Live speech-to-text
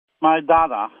My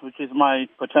dada, which is my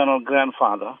paternal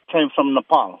grandfather, came from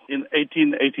Nepal in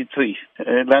 1883.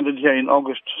 Landed here in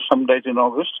August, some date in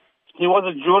August. He was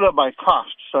a jeweler by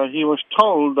caste, so he was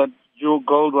told that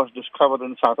gold was discovered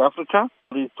in South Africa.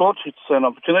 He thought it's an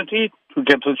opportunity to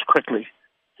get rich quickly.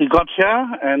 He got here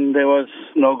and there was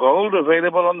no gold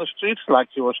available on the streets like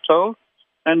he was told,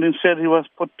 and instead he was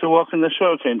put to work in the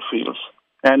sugarcane fields.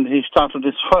 And he started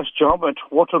his first job at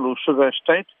Waterloo Sugar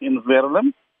Estate in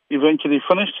Verulam. Eventually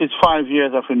finished his 5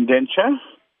 years of indenture.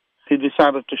 He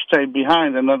decided to stay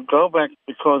behind and not go back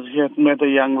because he had met a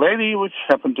young lady, which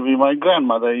happened to be my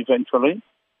grandmother eventually.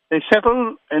 They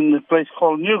settled in a place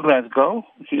called New Glasgow,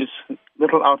 which is a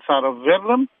little outside of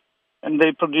Verulam, and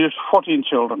they produced 14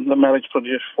 children. The marriage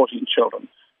produced 14 children.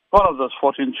 One of those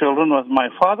 14 children was my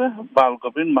father,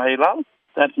 Balgobind, Mahilal.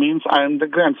 That means I am the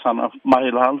grandson of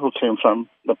Mahilal, who came from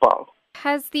Nepal.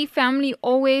 Has the family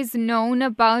always known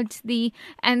about the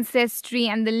ancestry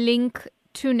and the link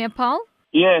to Nepal?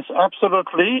 Yes,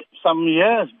 absolutely. Some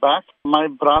years back, my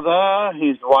brother,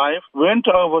 his wife, went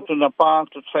over to Nepal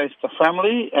to trace the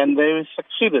family, and they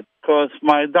succeeded because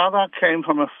my dada came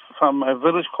from a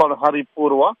village called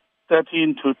Haripurwa,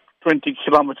 13 to 20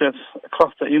 kilometers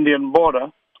across the Indian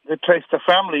border. They traced the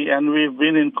family, and we've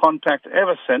been in contact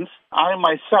ever since. I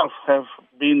myself have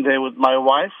been there with my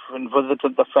wife and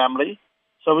visited the family.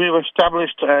 So we've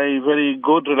established a very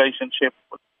good relationship.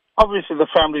 Obviously, the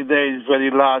family there is very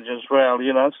large as well,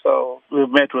 so we've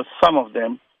met with some of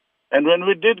them. And when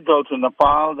we did go to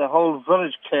Nepal, the whole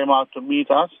village came out to meet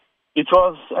us. It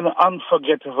was an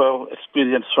unforgettable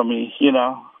experience for me,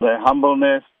 their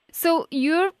humbleness. So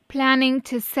you're planning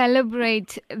to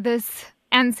celebrate this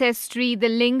ancestry, the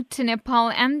link to Nepal,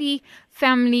 and the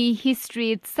family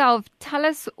history itself. Tell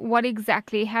us what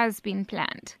exactly has been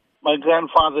planned. My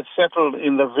grandfather settled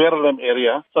in the Verulam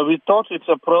area, so we thought it's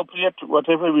appropriate,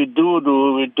 whatever we do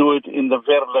it in the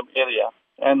Verulam area.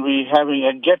 And we're having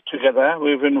a get-together.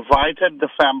 We've invited the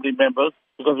family members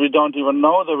because we don't even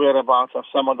know the whereabouts of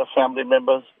some of the family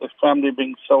members, the family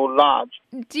being so large.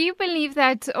 Do you believe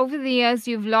that over the years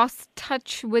you've lost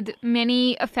touch with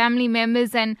many family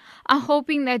members and are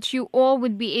hoping that you all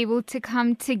would be able to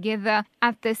come together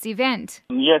at this event?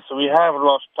 Yes, we have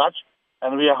lost touch.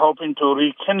 And we are hoping to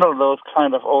rekindle those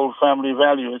kind of old family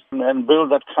values and build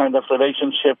that kind of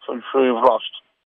relationship which we've lost.